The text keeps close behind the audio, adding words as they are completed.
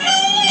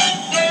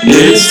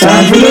It's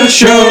time for the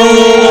show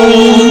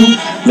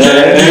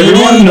that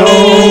everyone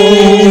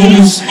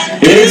knows.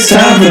 It's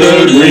time for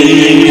the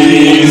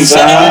Green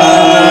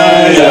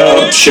Side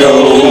Up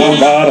Show.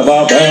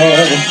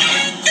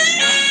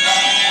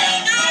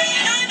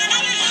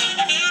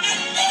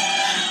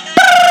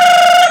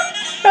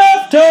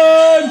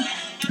 Halftime!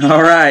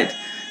 All right.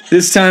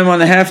 This time on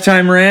the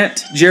halftime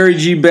rant, Jerry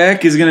G.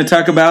 Beck is going to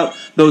talk about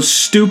those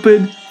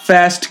stupid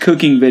fast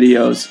cooking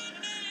videos.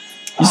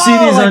 You see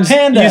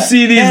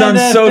these on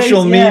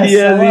social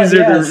media. These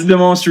are the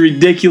most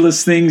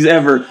ridiculous things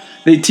ever.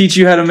 They teach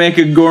you how to make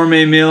a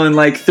gourmet meal in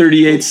like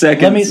 38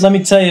 seconds. Let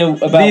me tell you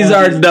about these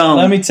are dumb.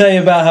 Let me tell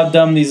you about how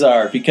dumb these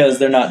are because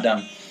they're not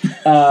dumb.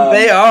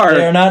 They are.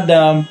 They're not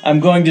dumb. I'm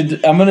going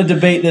to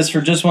debate this for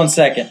just 1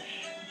 second.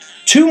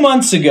 2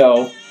 months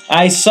ago,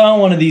 I saw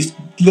one of these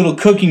little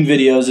cooking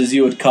videos, as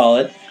you would call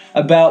it,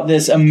 about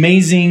this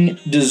amazing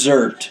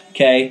dessert.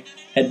 Okay.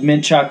 Had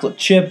mint chocolate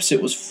chips.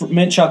 It was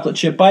mint chocolate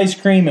chip ice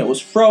cream. It was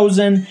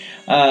frozen.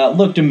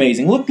 Looked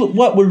amazing. Looked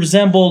what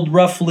resembled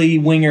roughly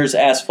Winger's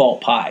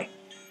asphalt pie.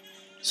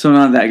 So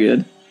not that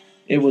good.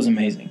 It was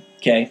amazing.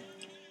 Okay.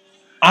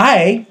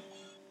 I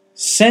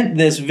sent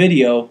this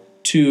video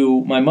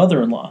to my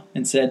mother-in-law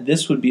and said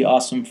this would be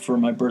awesome for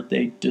my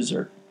birthday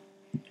dessert.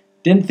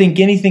 Didn't think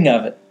anything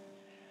of it.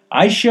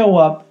 I show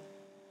up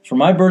for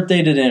my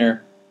birthday to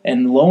dinner,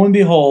 and lo and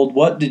behold,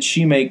 what did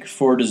she make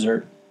for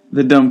dessert?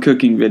 The dumb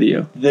cooking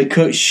video.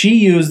 She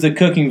used the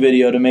cooking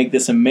video to make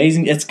this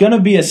amazing. It's going to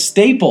be a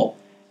staple.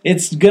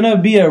 It's going to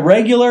be a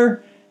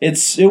regular.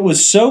 It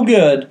was so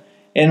good,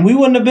 and we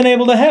wouldn't have been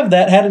able to have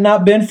that had it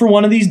not been for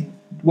one of these,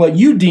 what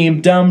you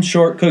deem dumb,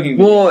 short cooking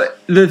videos. Well,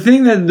 the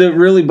thing that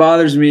really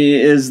bothers me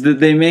is that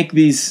they make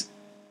these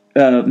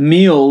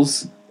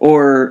meals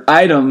or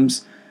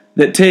items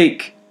that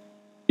take,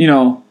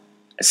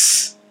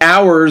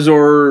 hours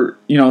or,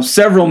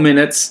 several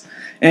minutes,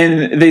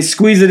 and they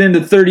squeeze it into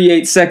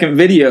 38-second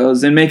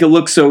videos and make it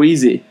look so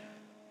easy.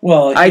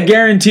 Well, I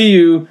guarantee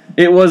you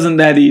it wasn't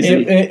that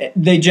easy.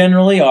 They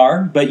generally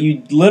are, but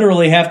you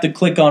literally have to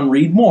click on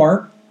read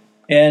more,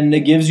 and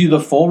it gives you the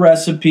full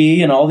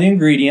recipe and all the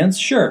ingredients.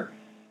 Sure.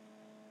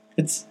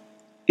 It's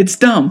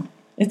dumb.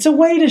 It's a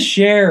way to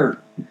share.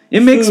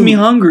 It makes me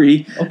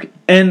hungry,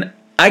 and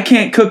I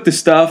can't cook the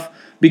stuff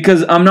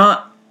because I'm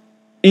not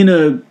in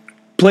a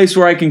place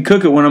where I can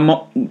cook it when I'm,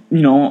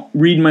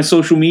 reading my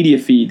social media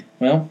feed.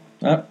 Well,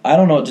 I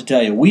don't know what to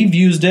tell you. We've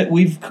used it.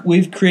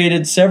 We've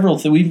created several.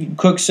 We've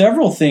cooked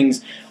several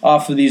things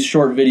off of these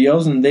short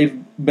videos, and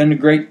they've been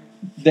great.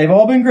 They've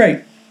all been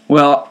great.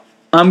 Well,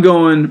 I'm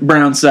going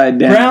brown side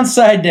down. Brown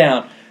side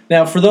down.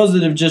 Now, for those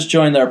that have just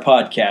joined our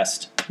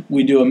podcast,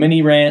 we do a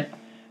mini rant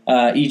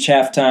each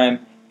halftime,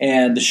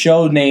 and the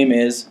show name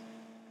is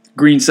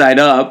Green Side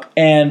Up.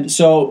 And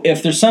so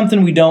if there's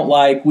something we don't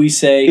like, we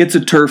say... It's a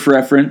turf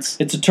reference.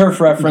 It's a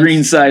turf reference.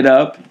 Green Side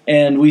Up.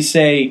 And we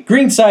say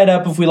green side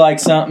up if we like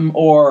something,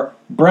 or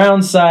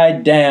brown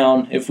side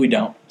down if we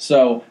don't.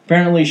 So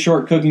apparently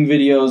short cooking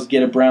videos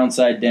get a brown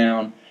side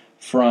down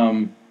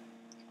from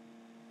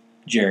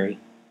Jerry.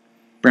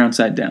 Brown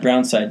side down.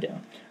 Brown side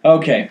down.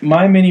 Okay,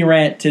 my mini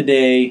rant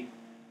today,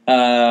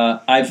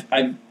 I've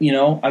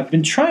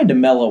been trying to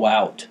mellow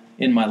out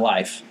in my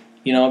life.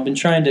 I've been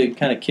trying to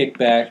kind of kick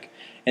back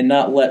and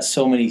not let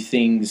so many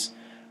things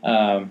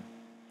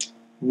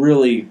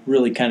really,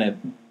 really kind of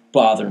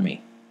bother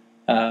me.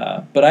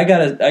 But I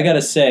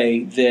gotta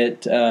say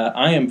that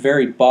I am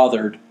very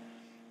bothered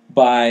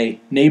by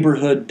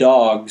neighborhood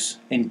dogs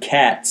and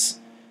cats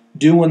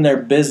doing their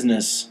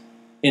business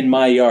in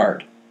my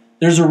yard.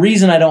 There's a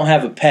reason I don't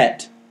have a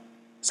pet.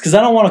 It's because I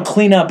don't want to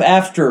clean up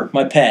after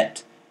my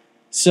pet.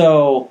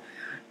 So...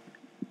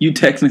 You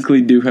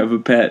technically do have a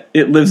pet.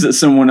 It lives at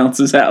someone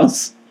else's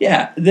house.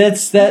 Yeah,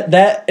 that's in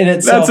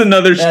itself. That's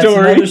another story. That's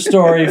another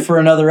story for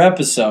another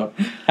episode.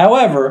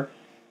 However,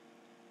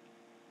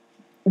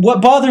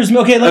 what bothers me...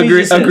 Okay, let me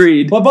just say this.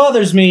 Agreed. What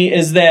bothers me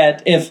is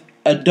that if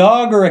a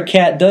dog or a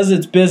cat does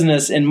its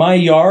business in my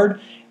yard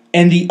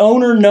and the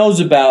owner knows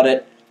about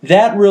it,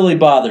 that really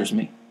bothers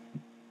me.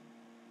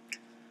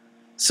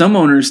 Some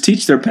owners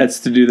teach their pets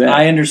to do that.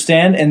 I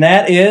understand, and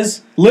that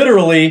is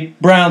literally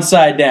brown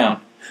side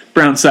down.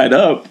 Brown side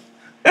up.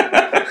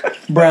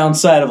 Brown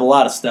side of a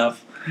lot of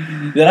stuff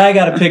that I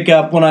got to pick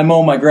up when I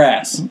mow my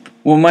grass.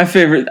 Well, my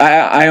favorite,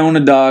 I own a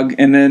dog,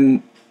 and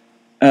then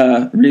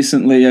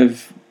recently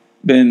I've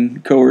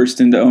been coerced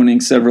into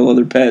owning several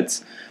other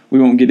pets. We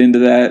won't get into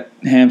that.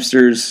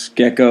 Hamsters,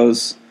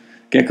 geckos.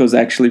 Gecko's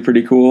actually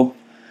pretty cool.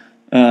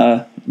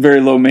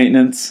 Very low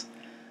maintenance.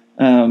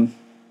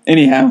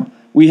 Anyhow,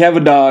 we have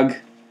a dog,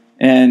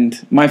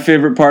 and my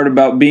favorite part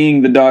about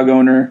being the dog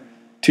owner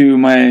to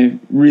my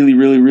really,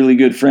 really, really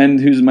good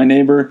friend who's my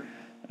neighbor,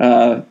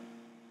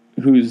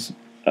 who's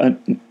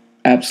an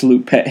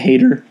absolute pet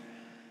hater,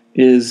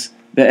 is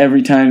that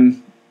every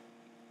time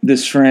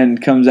this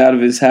friend comes out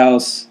of his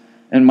house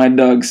and my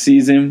dog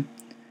sees him,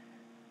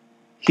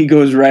 he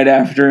goes right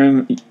after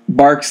him,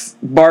 barks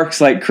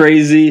like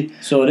crazy,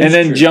 so and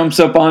then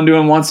jumps up onto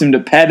him, wants him to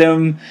pet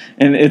him,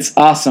 and it's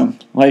awesome.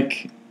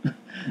 Like,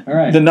 All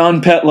right. The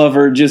non-pet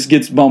lover just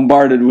gets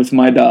bombarded with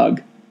my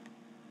dog.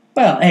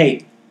 Well,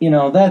 hey,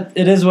 that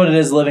it is what it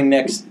is. Living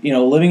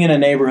living in a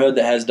neighborhood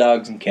that has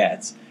dogs and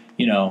cats.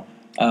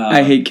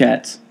 I hate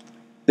cats.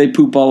 They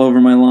poop all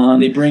over my lawn.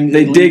 They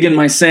dig in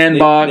my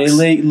sandbox.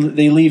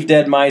 They leave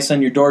dead mice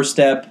on your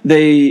doorstep.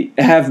 They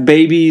have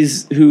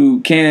babies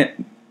who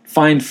can't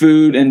find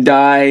food and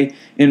die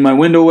in my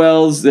window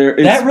wells.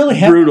 That really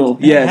happened? Brutal.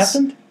 Yes.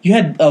 Happened? You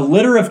had a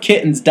litter of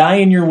kittens die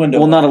in your window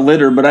well. Well, not a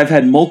litter, but I've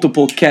had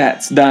multiple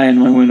cats die in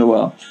my window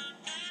well.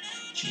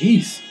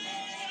 Jeez.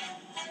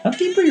 How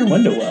deep are your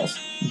window wells?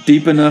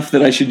 Deep enough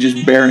that I should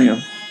just bury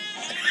them.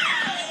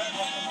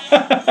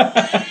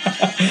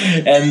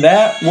 And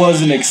that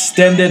was an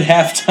extended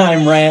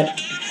halftime rant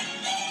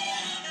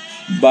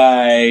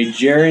by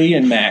Jerry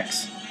and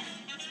Max.